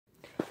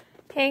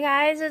Hey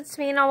guys, it's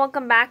Mena.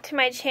 Welcome back to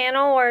my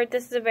channel, or if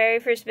this is the very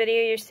first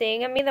video you're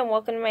seeing of me, then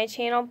welcome to my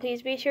channel.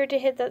 Please be sure to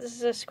hit that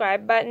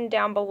subscribe button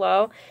down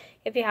below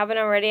if you haven't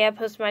already. I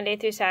post Monday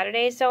through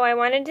Saturday. So I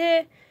wanted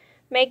to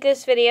make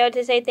this video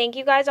to say thank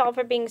you guys all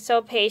for being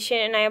so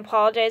patient, and I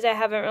apologize I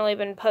haven't really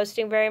been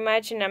posting very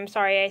much, and I'm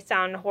sorry I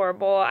sound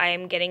horrible. I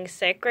am getting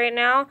sick right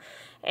now,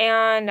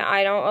 and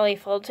I don't really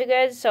feel too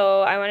good,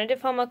 so I wanted to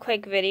film a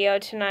quick video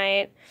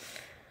tonight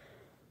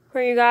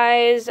for you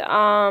guys,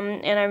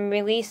 and I'm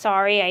really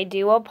sorry. I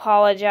do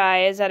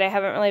apologize that I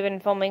haven't really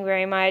been filming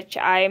very much.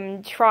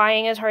 I'm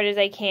trying as hard as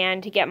I can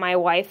to get my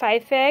Wi-Fi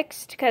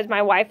fixed, because my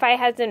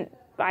Wi-Fi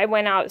I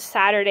went out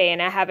Saturday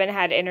and I haven't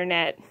had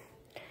internet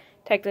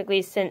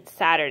technically since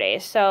Saturday.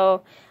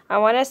 So I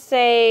want to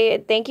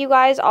say thank you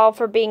guys all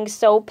for being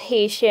so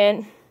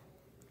patient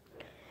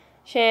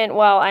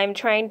while I'm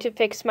trying to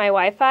fix my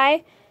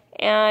Wi-Fi.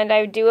 And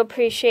I do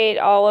appreciate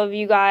all of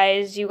you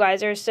guys. You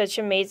guys are such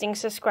amazing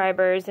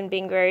subscribers and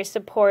being very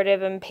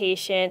supportive and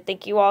patient.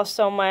 Thank you all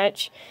so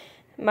much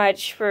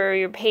for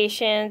your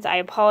patience. I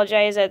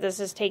apologize that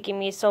this is taking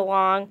me so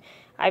long.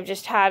 I've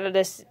just had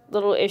this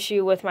little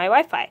issue with my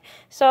Wi-Fi.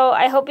 So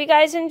I hope you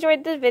guys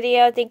enjoyed the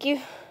video. Thank you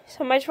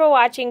so much for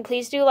watching.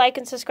 Please do like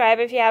and subscribe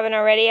if you haven't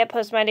already. I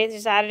post Monday through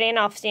Saturday, and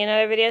I'll see you in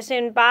another video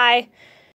soon. Bye!